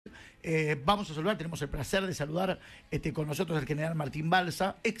Vamos a saludar, tenemos el placer de saludar con nosotros al general Martín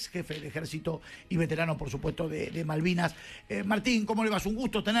Balza, ex jefe del Ejército y veterano, por supuesto, de Malvinas. Martín, ¿cómo le va? Es un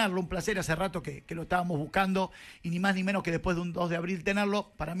gusto tenerlo, un placer, hace rato que lo estábamos buscando, y ni más ni menos que después de un 2 de abril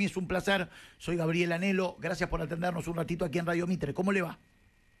tenerlo. Para mí es un placer, soy Gabriel Anhelo, gracias por atendernos un ratito aquí en Radio Mitre. ¿Cómo le va?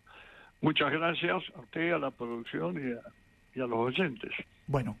 Muchas gracias a usted, a la producción y a los oyentes.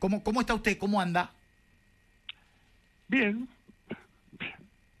 Bueno, ¿cómo está usted? ¿Cómo anda? Bien.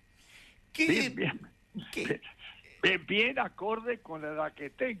 ¿Qué? Bien acorde con la edad que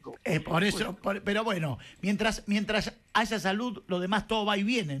tengo. Por eso, pero bueno, mientras haya salud, lo demás todo va y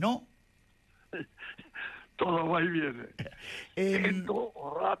viene, ¿no? Todo va y viene. Lento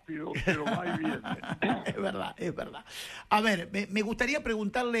o rápido, pero va y viene. Es verdad, es verdad. A ver, me gustaría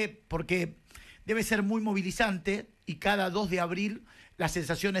preguntarle, porque debe ser muy movilizante y cada 2 de abril las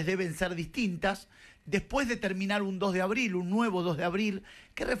sensaciones deben ser distintas. Después de terminar un 2 de abril, un nuevo 2 de abril,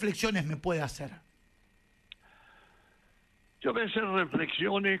 ¿qué reflexiones me puede hacer? Yo voy a hacer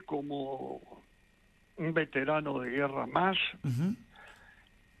reflexiones como un veterano de guerra más,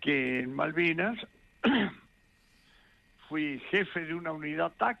 que en Malvinas fui jefe de una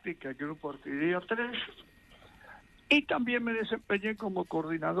unidad táctica, el Grupo Artillería 3, y también me desempeñé como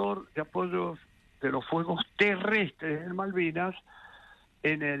coordinador de apoyo de los fuegos terrestres en Malvinas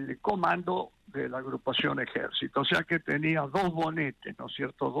en el comando de la agrupación Ejército. O sea que tenía 2 bonetes, ¿no es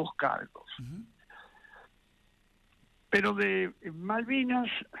cierto?, 2 cargos. Pero de Malvinas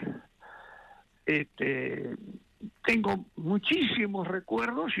tengo muchísimos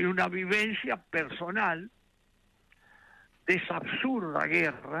recuerdos y una vivencia personal de esa absurda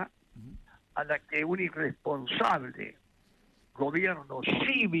guerra a la que un irresponsable gobierno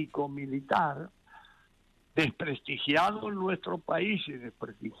cívico-militar, desprestigiado en nuestro país y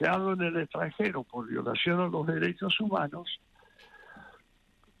desprestigiado en el extranjero por violación a los derechos humanos,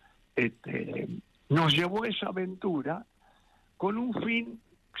 nos llevó a esa aventura con un fin,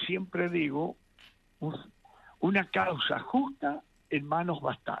 siempre digo, una causa justa en manos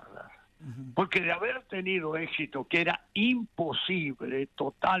bastardas. Porque de haber tenido éxito, que era imposible,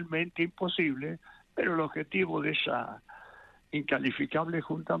 totalmente imposible, pero el objetivo de esa incalificable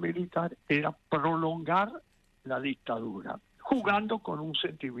junta militar era prolongar la dictadura, jugando con un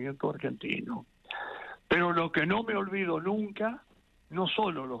sentimiento argentino. Pero lo que no me olvido nunca, no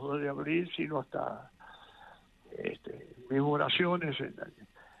solo los 2 de abril, sino hasta mis oraciones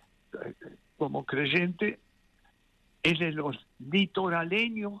como creyente, es de los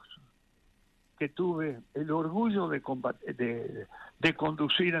litoraleños que tuve el orgullo de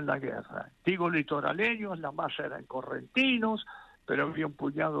conducir en la guerra. Digo litoraleños, la masa eran correntinos, pero había un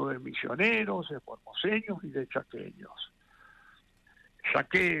puñado de misioneros, de formoseños y de chaqueños.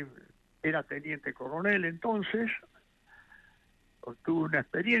 Era teniente coronel entonces, tuve una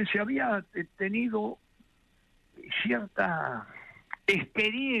experiencia, había tenido cierta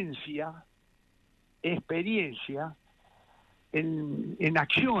experiencia en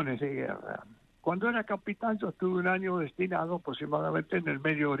acciones de guerra. Cuando era capitán yo estuve un año destinado aproximadamente en el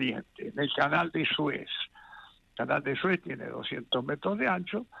Medio Oriente, en el canal de Suez. El canal de Suez tiene 200 metros de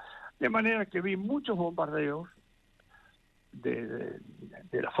ancho, de manera que vi muchos bombardeos de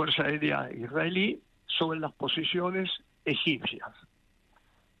la Fuerza Aérea israelí sobre las posiciones egipcias.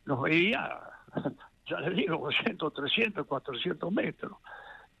 Los veía, ya les digo, 200, 300, 400 metros.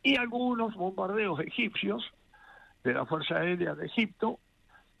 Y algunos bombardeos egipcios de la Fuerza Aérea de Egipto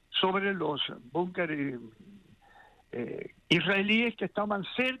sobre los búnkeres israelíes que estaban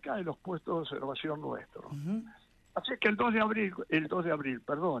cerca de los puestos de observación nuestros. Así que el 1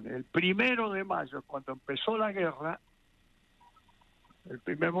 de mayo, cuando empezó la guerra, el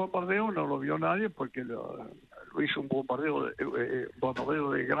primer bombardeo no lo vio nadie porque lo hizo un bombardeo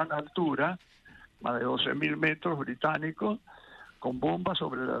de gran altura, más de 12.000 metros británicos, con bombas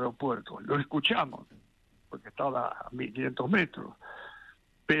sobre el aeropuerto. Lo escuchamos, porque estaba a 1.500 metros.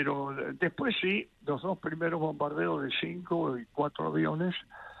 Pero después sí, los 2 primeros bombardeos de 5 y 4 aviones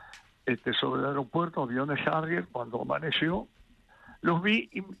sobre el aeropuerto, aviones Harrier, cuando amaneció, los vi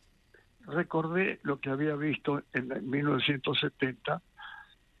y recordé lo que había visto en 1970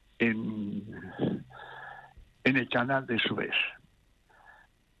 en el canal de Suez.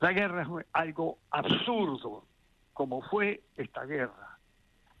 La guerra es algo absurdo, como fue esta guerra.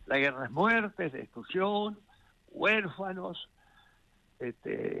 La guerra es muerte, es destrucción, huérfanos,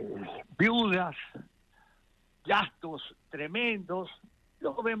 viudas, gastos tremendos.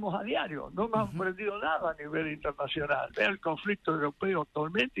 Lo vemos a diario, no hemos aprendido nada a nivel internacional. Vea el conflicto europeo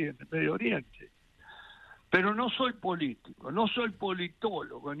actualmente y en el Medio Oriente. Pero no soy político, no soy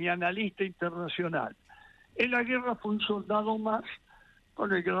politólogo ni analista internacional. En la guerra fue un soldado más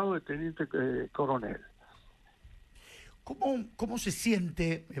con el grado de teniente coronel. ¿Cómo se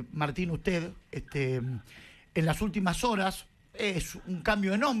siente, Martín, usted, en las últimas horas? Es un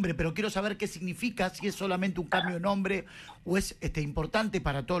cambio de nombre, pero quiero saber qué significa, si es solamente un cambio de nombre o es importante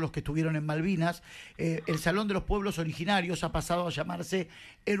para todos los que estuvieron en Malvinas. El Salón de los Pueblos Originarios ha pasado a llamarse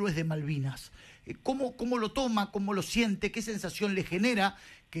Héroes de Malvinas. ¿Cómo lo toma, cómo lo siente, qué sensación le genera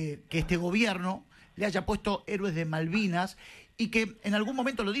que este gobierno le haya puesto Héroes de Malvinas y que en algún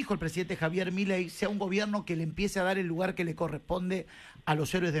momento, lo dijo el presidente Javier Milei, sea un gobierno que le empiece a dar el lugar que le corresponde a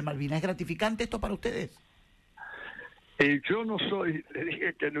los Héroes de Malvinas? ¿Es gratificante esto para ustedes? Yo no soy, le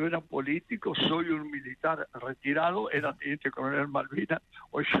dije que no era político, soy un militar retirado, era teniente coronel Malvinas,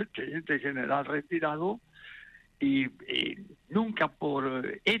 hoy soy teniente general retirado, y nunca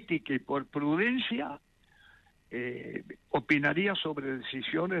por ética y por prudencia opinaría sobre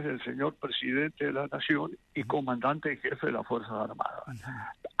decisiones del señor presidente de la Nación y comandante en jefe de las Fuerzas Armadas.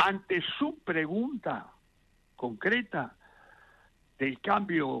 Ante su pregunta concreta del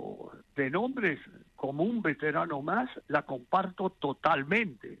cambio de nombres como un veterano más, la comparto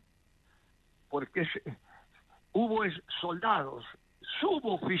totalmente, porque hubo soldados,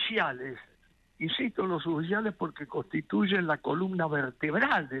 suboficiales, insisto en los oficiales porque constituyen la columna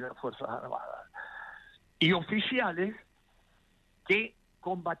vertebral de las Fuerzas Armadas, y oficiales que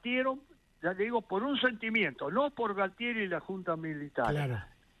combatieron, ya digo, por un sentimiento, no por Galtieri y la Junta Militar. Claro.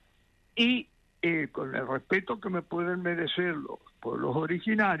 Y con el respeto que me pueden merecer los pueblos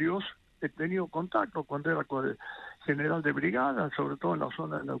originarios, he tenido contacto cuando era general de brigada, sobre todo en la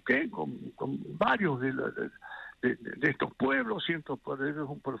zona de Neuquén, con varios de estos pueblos, siento por ellos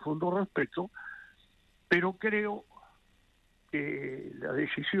un profundo respeto, pero creo que la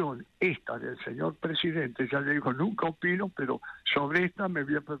decisión esta del señor presidente, ya le digo, nunca opino, pero sobre esta me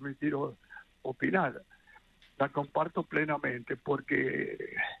voy a permitir opinar. La comparto plenamente,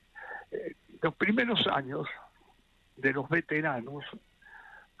 porque los primeros años de los veteranos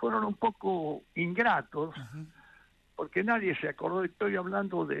fueron un poco ingratos, porque nadie se acordó. Estoy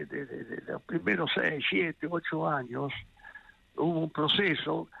hablando de los primeros 6, 7, 8 años. Hubo un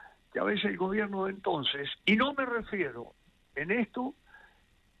proceso que a veces el gobierno de entonces, y no me refiero en esto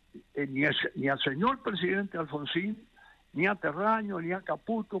ni al señor presidente Alfonsín, ni a Terraño, ni a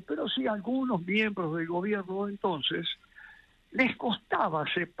Caputo, pero sí a algunos miembros del gobierno de entonces, les costaba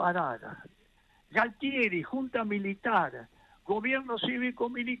separar Galtieri, Junta Militar, gobierno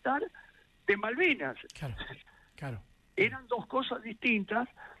cívico-militar de Malvinas. Claro. Eran dos cosas distintas,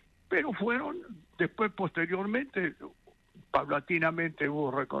 pero fueron, después posteriormente, paulatinamente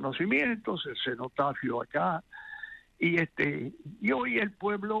hubo reconocimientos, el cenotafio acá, y hoy el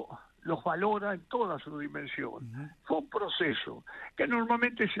pueblo los valora en toda su dimensión. Fue un proceso que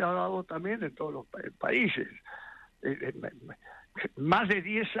normalmente se ha dado también en todos los países. Más de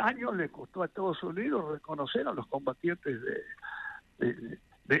 10 años le costó a Estados Unidos reconocer a los combatientes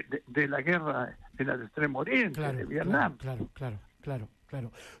de la guerra en el Extremo Oriente, de Vietnam. Claro.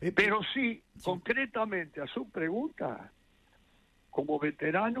 Pero sí, concretamente a su pregunta, como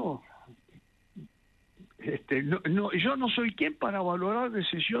veterano, yo no soy quien para valorar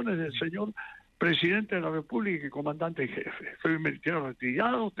decisiones del señor presidente de la República y comandante en jefe. Soy militar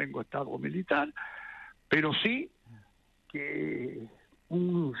retirado, tengo estado militar, pero sí que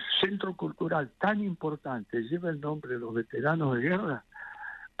un centro cultural tan importante lleva el nombre de los veteranos de guerra,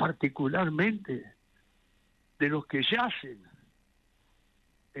 particularmente de los que yacen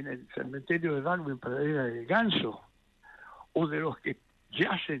en el cementerio de Darwin, Pradera del Ganso, o de los que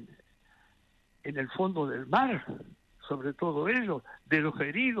yacen en el fondo del mar, sobre todo ellos, de los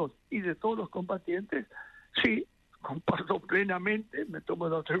heridos y de todos los combatientes, sí, comparto plenamente, me tomo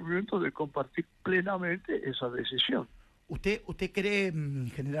el atrevimiento de compartir plenamente esa decisión. ¿Usted cree,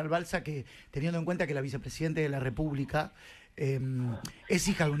 general Balza, que teniendo en cuenta que la vicepresidenta de la República es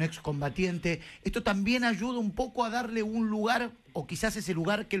hija de un excombatiente, esto también ayuda un poco a darle un lugar, o quizás ese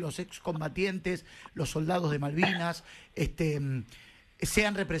lugar que los excombatientes, los soldados de Malvinas,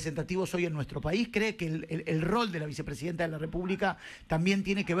 sean representativos hoy en nuestro país? ¿Cree que el rol de la vicepresidenta de la República también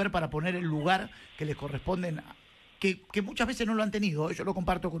tiene que ver para poner el lugar que les corresponden, que muchas veces no lo han tenido? Yo lo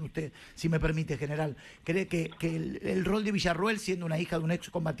comparto con usted, si me permite, general. ¿Cree que el rol de Villarroel, siendo una hija de un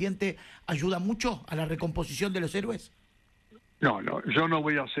excombatiente, ayuda mucho a la recomposición de los héroes? No, yo no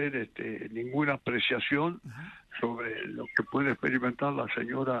voy a hacer ninguna apreciación sobre lo que puede experimentar la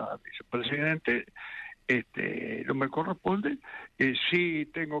señora vicepresidente. No me corresponde. Sí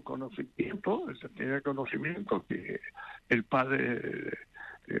tengo conocimiento, que el padre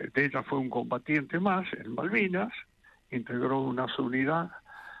de ella fue un combatiente más en Malvinas, integró una subunidad.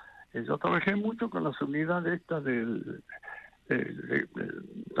 Yo trabajé mucho con las unidades estas del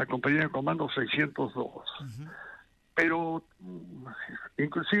la compañía de comando 602. Pero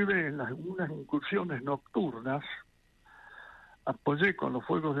inclusive en algunas incursiones nocturnas apoyé con los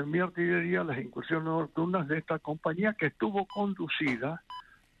fuegos de mi artillería las incursiones nocturnas de esta compañía, que estuvo conducida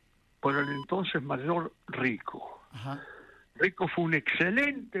por el entonces mayor Rico. Rico fue un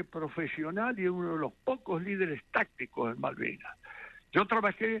excelente profesional y uno de los pocos líderes tácticos en Malvinas. Yo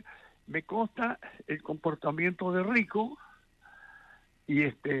trabajé, me consta el comportamiento de Rico, y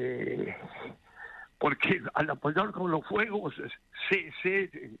porque al apoyar con los fuegos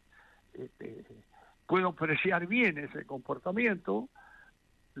puedo apreciar bien ese comportamiento.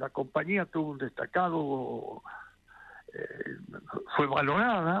 La compañía tuvo un destacado, fue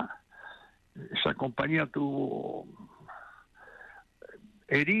valorada. Esa compañía tuvo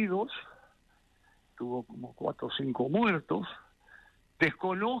heridos, tuvo como 4 o 5 muertos.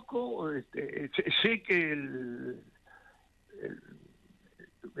 Desconozco, sé que el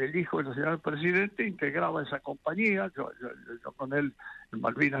hijo del señor presidente integraba esa compañía. Yo con él en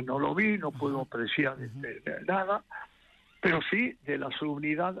Malvinas no lo vi, no puedo apreciar nada, pero sí de la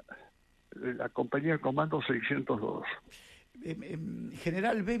subunidad de la compañía de comando 602.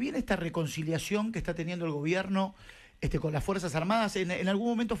 General, ¿ve bien esta reconciliación que está teniendo el gobierno con las Fuerzas Armadas? En algún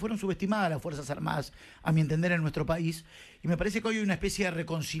momento fueron subestimadas las Fuerzas Armadas, a mi entender, en nuestro país, y me parece que hoy hay una especie de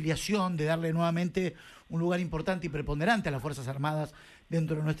reconciliación, de darle nuevamente un lugar importante y preponderante a las Fuerzas Armadas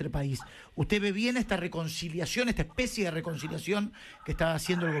dentro de nuestro país. ¿Usted ve bien esta reconciliación, esta especie de reconciliación que está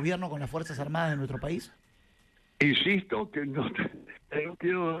haciendo el gobierno con las Fuerzas Armadas de nuestro país? Insisto que no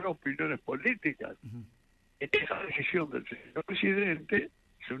quiero dar opiniones políticas. Esa decisión del señor presidente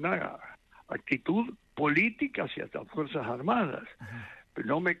es una actitud política hacia las Fuerzas Armadas. Pero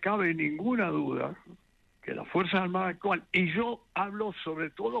no me cabe ninguna duda que las Fuerzas Armadas actual, y yo hablo sobre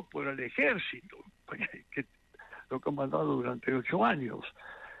todo por el Ejército, que lo he comandado durante 8 años,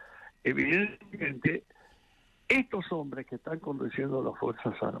 evidentemente estos hombres que están conduciendo las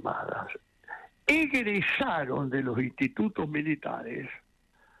Fuerzas Armadas egresaron de los institutos militares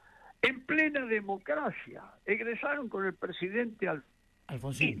en plena democracia, egresaron con el presidente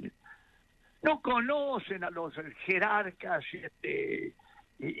Alfonsín. No conocen a los jerarcas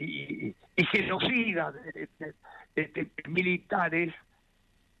y genocidas militares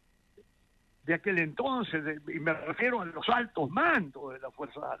de aquel entonces, y me refiero a los altos mandos de las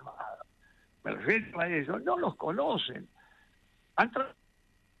Fuerzas Armadas. Me refiero a ellos, no los conocen. Han tratado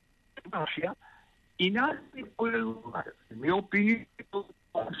de democracia y nadie puede dudar, en mi opinión,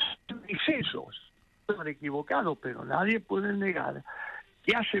 excesos, estoy equivocado, pero nadie puede negar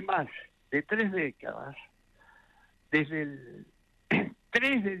que hace más de 3 décadas, desde el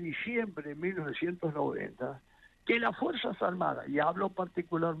 3 de diciembre de 1990, que las Fuerzas Armadas, y hablo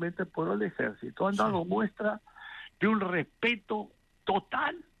particularmente por el Ejército, han dado muestra de un respeto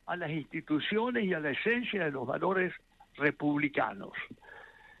total a las instituciones y a la esencia de los valores republicanos.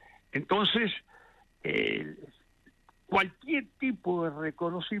 Entonces, cualquier tipo de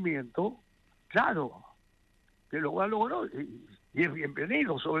reconocimiento, claro, que lo valoro y es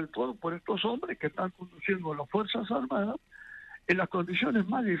bienvenido, sobre todo por estos hombres que están conduciendo las Fuerzas Armadas en las condiciones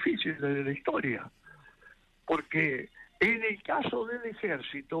más difíciles de la historia. Porque en el caso del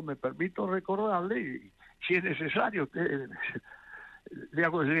Ejército, me permito recordarle, y si es necesario, le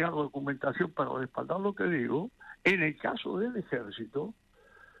hago llegar documentación para respaldar lo que digo, en el caso del Ejército,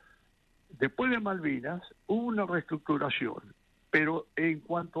 después de Malvinas, hubo una reestructuración, pero en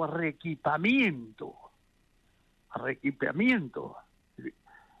cuanto a reequipamiento,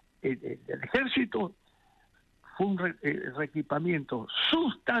 el Ejército fue un reequipamiento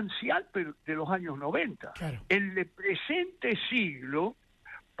sustancial, pero de los años 90. Claro. En el presente siglo,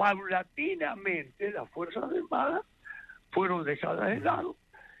 paulatinamente, las Fuerzas Armadas fueron dejadas de lado,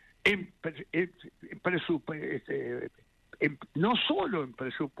 no solo en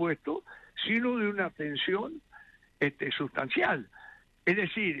presupuesto, sino de una atención sustancial. Es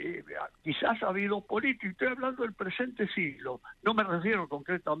decir, quizás ha habido política, estoy hablando del presente siglo, no me refiero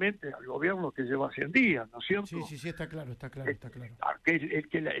concretamente al gobierno que lleva 100 días, ¿no es cierto? Sí, está claro.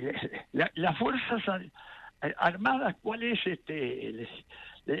 Las Fuerzas Armadas, ¿cuál es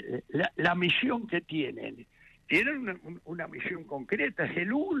la misión que tienen? Tienen una misión concreta, es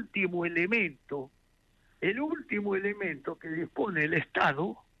el último elemento que dispone el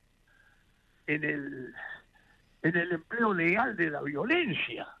Estado en el empleo legal de la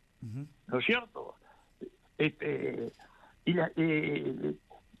violencia, ¿no es cierto?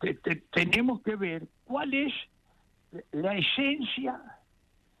 Tenemos que ver cuál es la esencia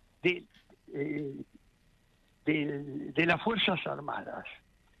de las Fuerzas Armadas.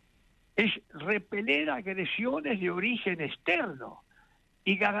 es repeler agresiones de origen externo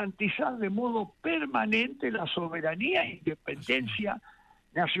y garantizar de modo permanente la soberanía e independencia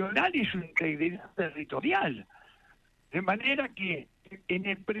nacional y su integridad territorial. De manera que en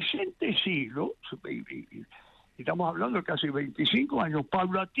el presente siglo, estamos hablando de casi 25 años,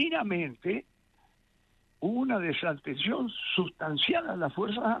 paulatinamente hubo una desatención sustancial a las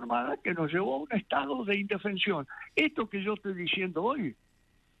Fuerzas Armadas que nos llevó a un estado de indefensión. Esto que yo estoy diciendo hoy,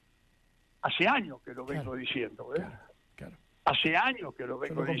 hace años que lo vengo diciendo, Claro. Hace años que lo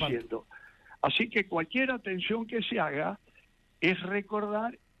vengo diciendo. Así que cualquier atención que se haga es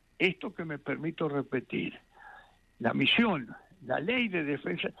recordar esto que me permito repetir. La misión, la ley de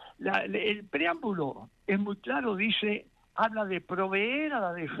defensa, el preámbulo es muy claro, habla de proveer a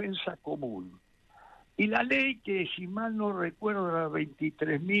la defensa común. Y la ley que, si mal no recuerdo, era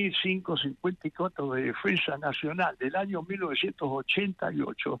 23.554 de Defensa Nacional del año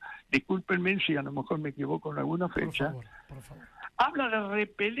 1988, discúlpenme si a lo mejor me equivoco en alguna fecha, por favor. Habla de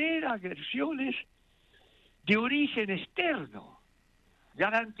repeler agresiones de origen externo,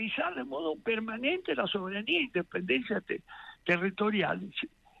 garantizar de modo permanente la soberanía e independencia territorial,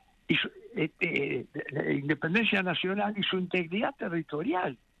 y la independencia nacional y su integridad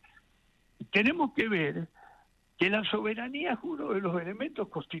territorial. Tenemos que ver que la soberanía es uno de los elementos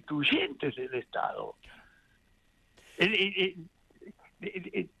constituyentes del Estado.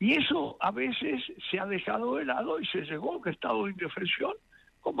 Y eso a veces se ha dejado de lado y se llegó a un estado de indefensión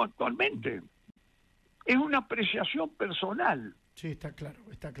como actualmente. Es una apreciación personal. Sí, está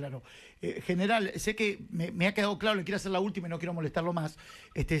claro. General, sé que me ha quedado claro, le quiero hacer la última y no quiero molestarlo más.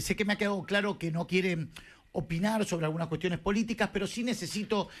 Sé que me ha quedado claro que no quiere opinar sobre algunas cuestiones políticas, pero sí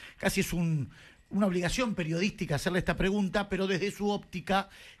necesito, casi es una obligación periodística hacerle esta pregunta, pero desde su óptica,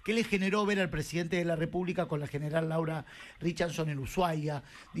 ¿qué le generó ver al presidente de la República con la general Laura Richardson en Ushuaia?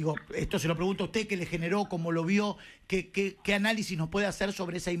 Digo, esto se lo pregunto a usted, ¿qué le generó, cómo lo vio, qué análisis nos puede hacer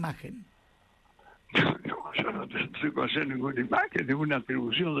sobre esa imagen? No, yo no tengo que hacer ninguna imagen, ninguna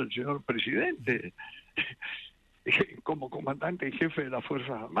atribución del señor presidente como comandante y jefe de las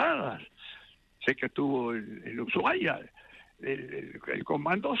Fuerzas Armadas. Sé que estuvo en Ushuaia. El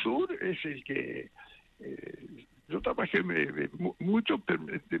Comando Sur es el que... yo trabajé mucho,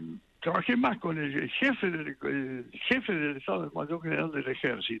 trabajé más con el jefe del Estado Mayor General del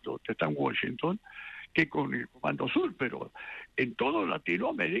Ejército, que está en Washington, que con el Comando Sur, pero en toda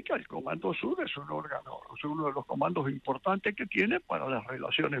Latinoamérica el Comando Sur es un órgano, es uno de los comandos importantes que tiene para las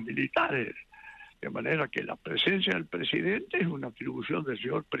relaciones militares. De manera que la presencia del presidente es una atribución del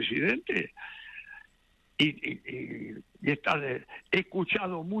señor presidente. Y he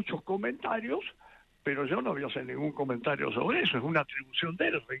escuchado muchos comentarios, pero yo no voy a hacer ningún comentario sobre eso, es una atribución de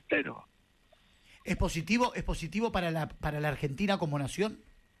él, reitero. ¿Es positivo para la Argentina como nación?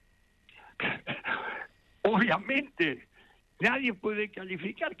 Obviamente, nadie puede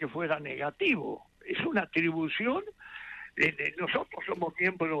calificar que fuera negativo. Es una atribución. Nosotros somos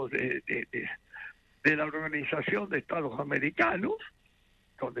miembros de la Organización de Estados Americanos,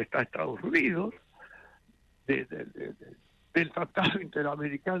 donde está Estados Unidos, del Tratado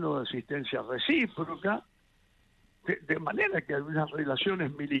Interamericano de Asistencia Recíproca, de manera que hay unas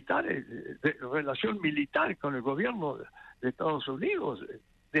relaciones militares, relación militar con el gobierno de Estados Unidos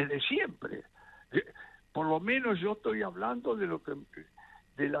desde siempre. Por lo menos yo estoy hablando de lo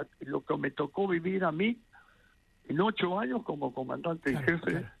que me tocó vivir a mí en 8 años como comandante y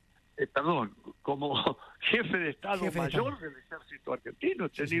jefe, como jefe de Estado Mayor del Ejército Argentino. He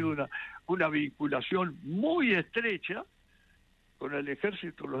tenido una vinculación muy estrecha con el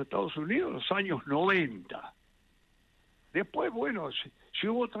Ejército de los Estados Unidos en los años 90. Después, bueno, si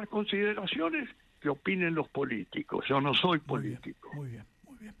hubo otras consideraciones, que opinen los políticos. Yo no soy político. Muy bien.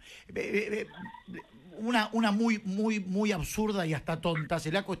 Una muy absurda y hasta tonta,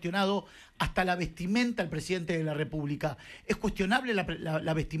 se le ha cuestionado hasta la vestimenta al presidente de la República. ¿Es cuestionable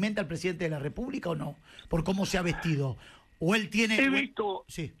la vestimenta al presidente de la República o no? Por cómo se ha vestido. ¿O él tiene...? He visto...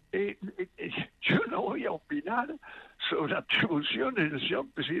 Sí. Yo no voy a opinar sobre atribuciones del señor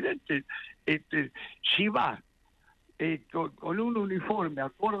presidente. Si va con un uniforme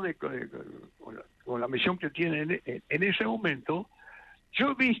acorde con la misión que tiene en ese momento,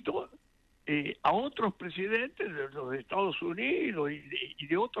 yo he visto a otros presidentes de los Estados Unidos y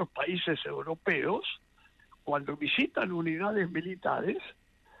de otros países europeos, cuando visitan unidades militares,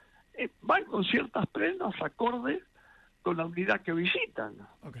 van con ciertas prendas acordes con la unidad que visitan.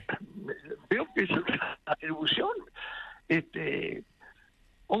 Okay. Veo que es una atribución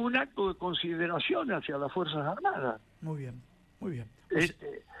o un acto de consideración hacia las Fuerzas Armadas. Muy bien.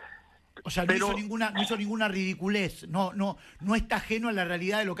 O sea, no hizo ninguna ridiculez, no está ajeno a la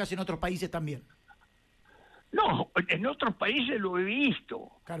realidad de lo que hacen otros países también. No, en otros países lo he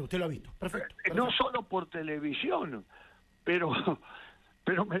visto. Claro, usted lo ha visto, perfecto. No solo por televisión, pero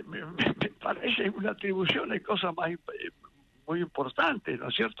me parece una atribución de cosas muy importantes, ¿no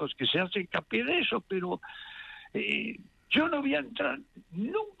es cierto? Es que se hace hincapié de eso, pero yo no voy a entrar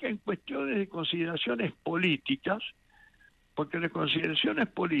nunca en cuestiones de consideraciones políticas, porque las consideraciones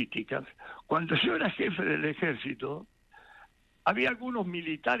políticas, cuando yo era jefe del Ejército, había algunos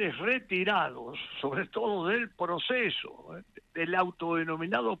militares retirados, sobre todo del proceso, del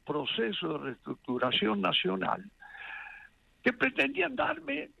autodenominado proceso de reestructuración nacional, que pretendían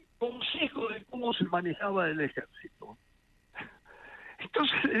darme consejos de cómo se manejaba el Ejército.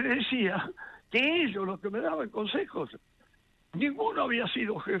 Entonces les decía que ellos, los que me daban consejos, ninguno había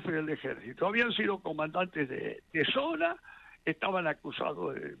sido jefe del Ejército, habían sido comandantes de zona, estaban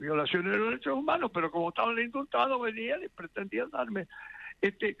acusados de violaciones de los derechos humanos, pero como estaban indultados venían y pretendían darme...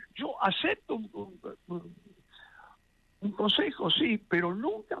 yo acepto un consejo, sí, pero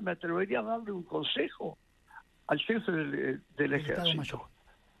nunca me atrevería a darle un consejo al jefe del Ejército.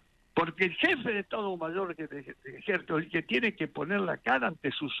 Porque el jefe de Estado Mayor del Ejército es el que tiene que poner la cara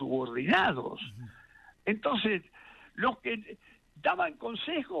ante sus subordinados. Entonces, los que daban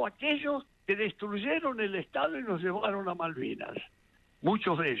consejo a aquellos que destruyeron el Estado y nos llevaron a Malvinas.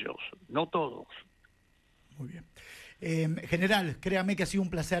 Muchos de ellos, no todos. Muy bien. General, créame que ha sido un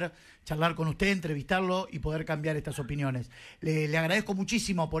placer charlar con usted, entrevistarlo y poder cambiar estas opiniones. Le agradezco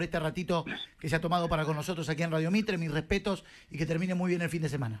muchísimo por este ratito que se ha tomado para con nosotros aquí en Radio Mitre, mis respetos y que termine muy bien el fin de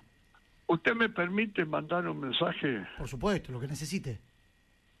semana. ¿Usted me permite mandar un mensaje? Por supuesto, lo que necesite.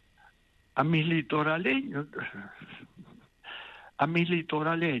 A mis litoraleños,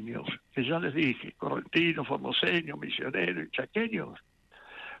 que ya les dije, correntinos, formoseños, misioneros y chaqueños,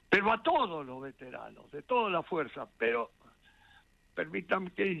 pero a todos los veteranos, de toda la fuerza, pero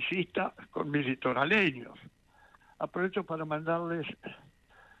permítanme que insista con mis litoraleños. Aprovecho para mandarles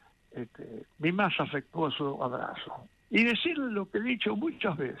mi más afectuoso abrazo y decirles lo que he dicho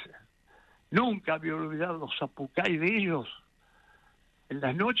muchas veces. Nunca había olvidado los zapucay de ellos en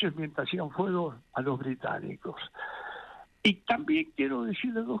las noches mientras hacían fuego a los británicos. Y también quiero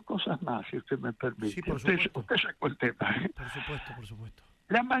decirle dos cosas más, si usted me permite. Sí, por supuesto. Usted sacó el tema. Por supuesto, por supuesto.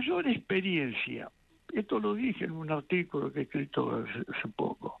 La mayor experiencia, esto lo dije en un artículo que he escrito hace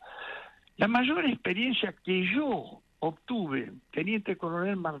poco, la mayor experiencia que yo obtuve, teniente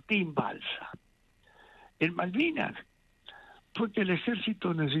coronel Martín Balza, en Malvinas, fue que el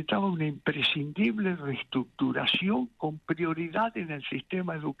Ejército necesitaba una imprescindible reestructuración con prioridad en el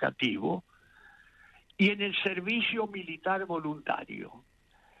sistema educativo y en el servicio militar voluntario.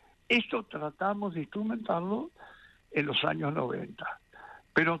 Esto tratamos de instrumentarlo en los años 90.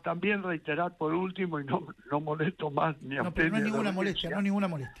 Pero también reiterar por último, y no molesto más ni a usted. No, ninguna molestia, no ninguna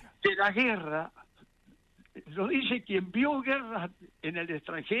molestia. Que la guerra, lo dice quien vio guerras en el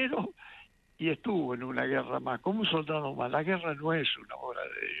extranjero y estuvo en una guerra más, como un soldado más. La guerra no es una obra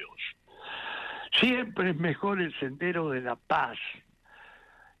de Dios. Siempre es mejor el sendero de la paz.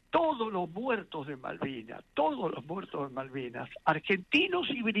 Todos los muertos de Malvinas, argentinos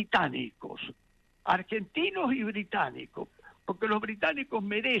y británicos, porque los británicos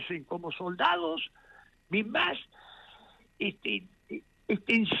merecen como soldados mi más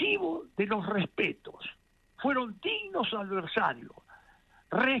extensivo de los respetos. Fueron dignos adversarios,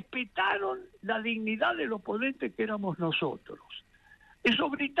 respetaron la dignidad del oponente que éramos nosotros. Esos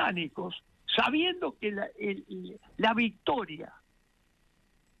británicos, sabiendo que la victoria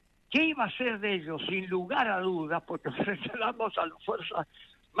que iba a ser de ellos, sin lugar a dudas, porque enfrentamos a las fuerzas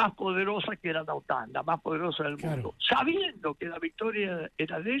más poderosa que era la OTAN, la más poderosa del mundo. Sabiendo que la victoria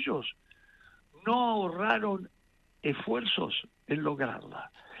era de ellos, no ahorraron esfuerzos en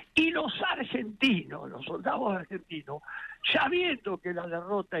lograrla. Y los argentinos, los soldados argentinos, sabiendo que la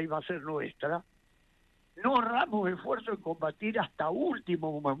derrota iba a ser nuestra, no ahorramos esfuerzo en combatir hasta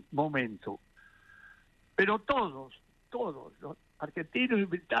último momento. Pero todos, los argentinos y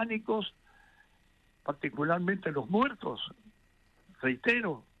británicos, particularmente los muertos,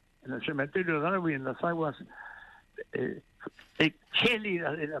 reitero, en el cementerio de Darwin, en las aguas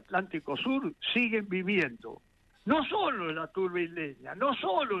gélidas del Atlántico Sur, siguen viviendo. No solo en la turba isleña, no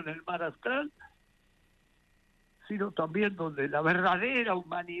solo en el mar Austral, sino también donde la verdadera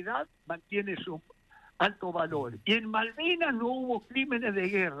humanidad mantiene su alto valor. Y en Malvinas no hubo crímenes de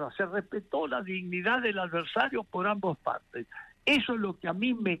guerra, se respetó la dignidad del adversario por ambas partes. Eso es lo que a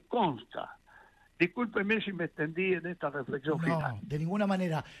mí me consta. Discúlpeme si me extendí en esta reflexión final. No, de ninguna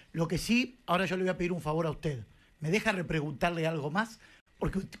manera. Lo que sí, ahora yo le voy a pedir un favor a usted. ¿Me deja repreguntarle algo más?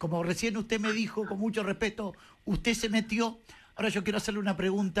 porque como recién usted me dijo, con mucho respeto, usted se metió. Ahora yo quiero hacerle una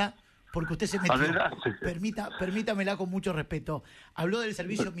pregunta, porque usted se metió. Adelante. Permítamela con mucho respeto. Habló del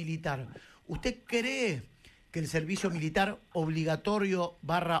servicio militar. ¿Usted cree que el servicio militar obligatorio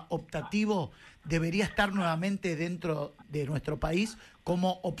 / optativo debería estar nuevamente dentro de nuestro país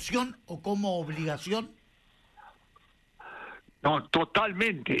como opción o como obligación? No,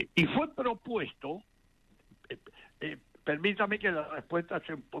 totalmente. Y fue propuesto, permítame que la respuesta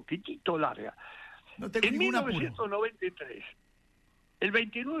sea un poquitito larga. No tengo En ningún apuro. 1993, el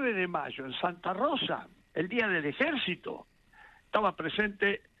 29 de mayo, en Santa Rosa, el Día del Ejército, estaba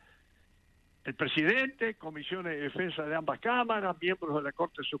presente el presidente, comisiones de defensa de ambas cámaras, miembros de la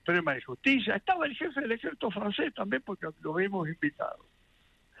Corte Suprema de Justicia, estaba el jefe del ejército francés también, porque lo hemos invitado.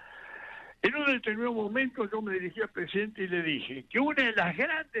 En un determinado momento yo me dirigí al presidente y le dije que una de las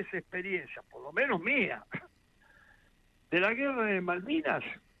grandes experiencias, por lo menos mía, de la guerra de Malvinas,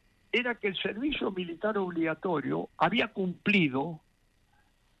 era que el servicio militar obligatorio había cumplido,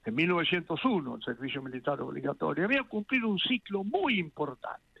 en 1901 el servicio militar obligatorio, había cumplido un ciclo muy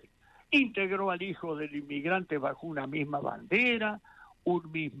importante. Integró al hijo del inmigrante bajo una misma bandera,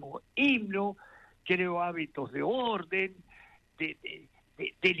 un mismo himno, creó hábitos de orden,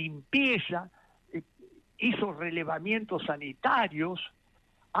 de limpieza, hizo relevamientos sanitarios,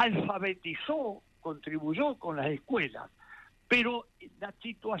 alfabetizó, contribuyó con las escuelas. Pero la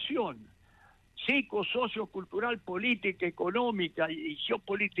situación psico-sociocultural, política, económica y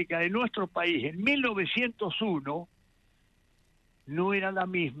geopolítica de nuestro país en 1901 no era la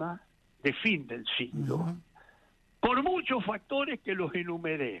misma de fin del siglo, por muchos factores que los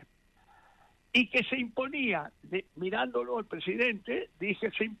enumeré, y que se imponía, mirándolo al presidente,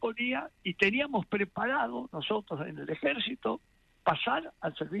 dije se imponía, y teníamos preparado nosotros en el Ejército pasar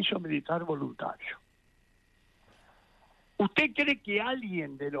al servicio militar voluntario. ¿Usted cree que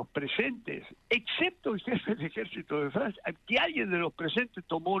alguien de los presentes, excepto el jefe del Ejército de Francia, que alguien de los presentes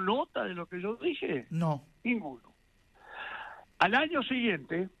tomó nota de lo que yo dije? No. Ninguno. Al año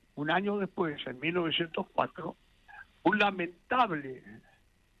siguiente, un año después, en 1904, un lamentable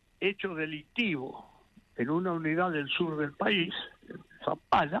hecho delictivo en una unidad del sur del país, en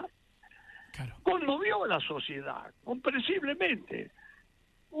Zampala, Claro. conmovió a la sociedad, comprensiblemente.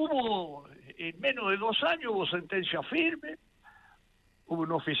 En menos de 2 años hubo sentencia firme, hubo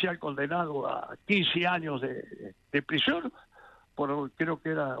un oficial condenado a 15 años de prisión, creo que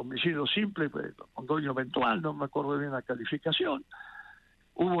era homicidio simple, con daño eventual, no me acuerdo bien la calificación.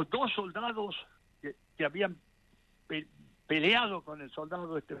 Hubo 2 soldados que habían peleado con el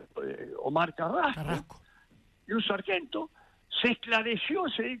soldado Omar Carrasco, y un sargento. Se esclareció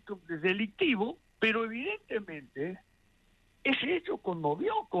ese hecho delictivo, pero evidentemente ese hecho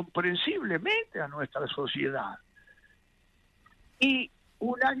conmovió comprensiblemente a nuestra sociedad. Y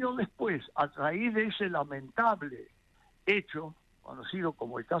un año después, a raíz de ese lamentable hecho, conocido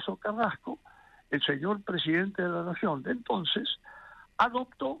como el caso Carrasco, el señor presidente de la Nación de entonces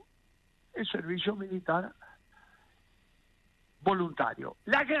adoptó el servicio militar voluntario.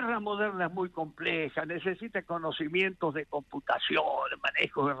 La guerra moderna es muy compleja, necesita conocimientos de computación, de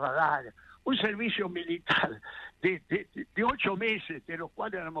manejo de radar. Un servicio militar de 8 meses, de los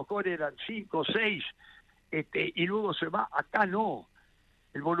cuales a lo mejor eran 5 o 6, y luego se va. Acá no.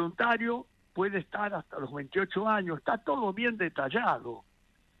 El voluntario puede estar hasta los 28 años, está todo bien detallado.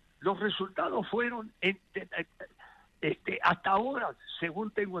 Los resultados fueron, hasta ahora,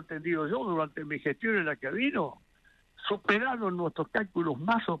 según tengo entendido yo, durante mi gestión en la que vino, superaron nuestros cálculos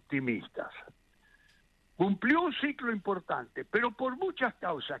más optimistas. Cumplió un ciclo importante, pero por muchas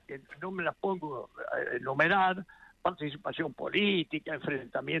causas que no me las pongo a enumerar: participación política,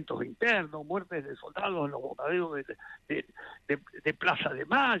 enfrentamientos internos, muertes de soldados en los bombardeos de Plaza de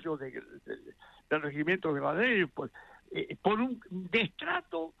Mayo, del regimiento de Madrid, por un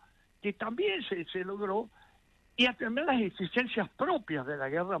destrato que también se logró, y a tener las exigencias propias de la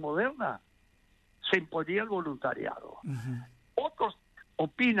guerra moderna, se imponía el voluntariado. Otros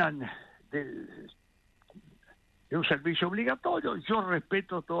opinan de un servicio obligatorio. Yo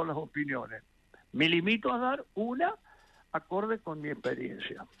respeto todas las opiniones. Me limito a dar una acorde con mi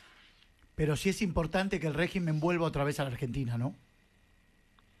experiencia. Pero sí es importante que el régimen vuelva otra vez a la Argentina, ¿no?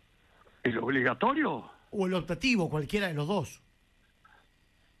 ¿El obligatorio? O el optativo, cualquiera de los dos.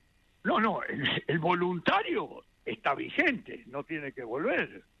 No, el voluntario está vigente, no tiene que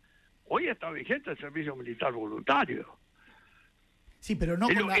volver. Hoy está vigente el servicio militar voluntario. Sí, pero no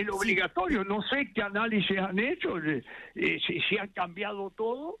el obligatorio, sí. No sé qué análisis han hecho, si han cambiado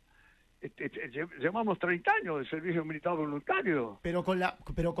todo. Llevamos 30 años de servicio militar voluntario. Pero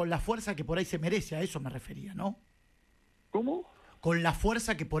con la fuerza que por ahí se merece, a eso me refería, ¿no? ¿Cómo? con la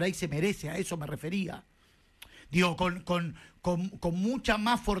fuerza que por ahí se merece, a eso me refería. Digo, con mucha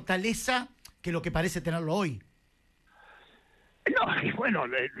más fortaleza que lo que parece tenerlo hoy. No, y bueno,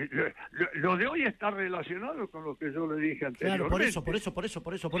 lo de hoy está relacionado con lo que yo le dije anteriormente. Claro, por eso.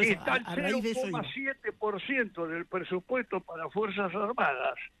 Si está el A raíz de eso digo. 0,7% del presupuesto para Fuerzas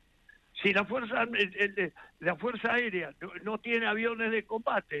Armadas, si la Fuerza Aérea no tiene aviones de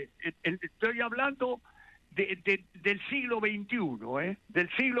combate, estoy hablando del siglo XXI, del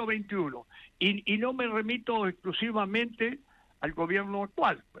siglo XXI, y no me remito exclusivamente al gobierno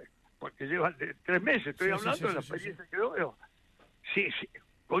actual, pues, porque lleva 3 meses, estoy hablando de la experiencia que yo veo. Sí,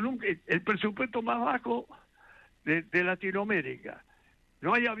 con el presupuesto más bajo de Latinoamérica.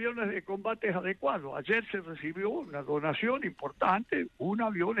 No hay aviones de combate adecuados. Ayer se recibió una donación importante, un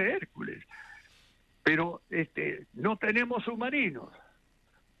avión Hércules. Pero no tenemos submarinos.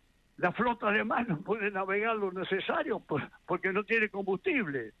 La flota de mar no puede navegar lo necesario porque no tiene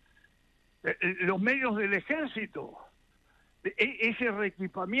combustible. Los medios del Ejército, ese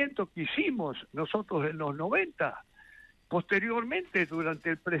reequipamiento que hicimos nosotros en los 90, posteriormente,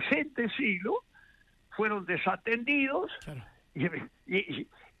 durante el presente siglo, fueron desatendidos. Claro. Y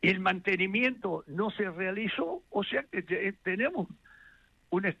el mantenimiento no se realizó, o sea que tenemos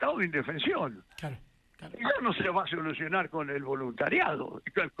un estado de indefensión. Claro. Y eso no se va a solucionar con el voluntariado,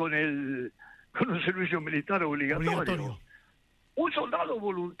 con el servicio militar obligatorio. Un soldado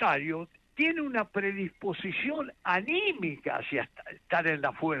voluntario tiene una predisposición anímica hacia estar en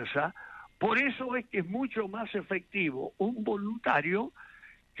la fuerza. Por eso es que es mucho más efectivo un voluntario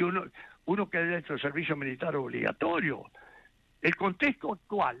que uno que haya hecho el servicio militar obligatorio. El contexto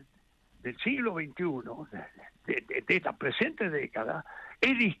actual del siglo XXI, de esta presente década,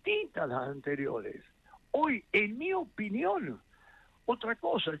 es distinta a las anteriores. Hoy, en mi opinión, otra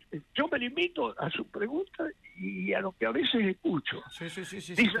cosa, yo me limito a su pregunta y a lo que a veces escucho. Sí,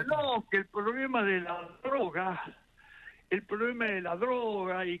 Dice, no, que el problema de la droga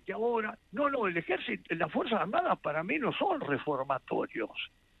y que ahora... No, el Ejército, las Fuerzas Armadas para mí no son reformatorios.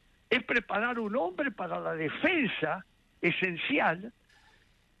 Es preparar un hombre para la defensa esencial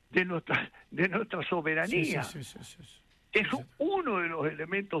de nuestra soberanía. Es uno de los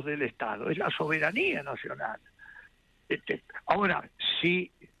elementos del Estado, es la soberanía nacional. Ahora,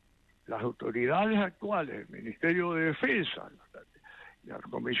 si las autoridades actuales, el Ministerio de Defensa, las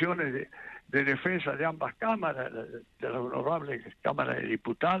comisiones de defensa de ambas cámaras, de la honorable Cámara de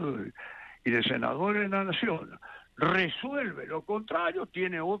Diputados y de Senadores de la Nación, resuelve lo contrario,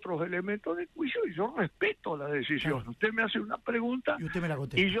 tiene otros elementos de juicio y yo respeto la decisión. Claro. Usted me hace una pregunta y usted me la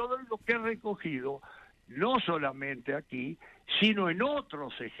contesta. Y yo doy lo que he recogido, no solamente aquí, sino en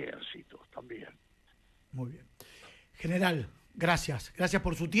otros ejércitos también. Muy bien. General, gracias. Gracias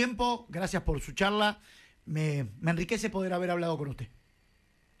por su tiempo, gracias por su charla. Me enriquece poder haber hablado con usted.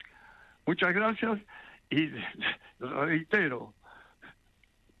 Muchas gracias y reitero,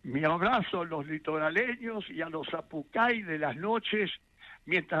 mi abrazo a los litoraleños y a los zapucay de las noches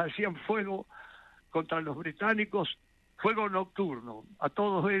mientras hacían fuego contra los británicos, fuego nocturno. A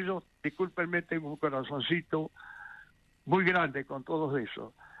todos ellos, discúlpenme, tengo un corazoncito muy grande con todos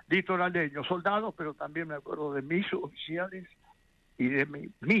esos. Litoraleños, soldados, pero también me acuerdo de mis oficiales y de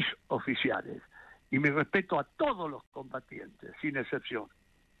mis oficiales. Y mi respeto a todos los combatientes, sin excepción.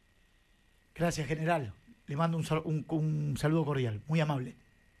 Gracias, general. Le mando un saludo cordial, muy amable.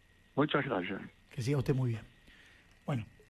 Muchas gracias. Que siga usted muy bien. Bueno.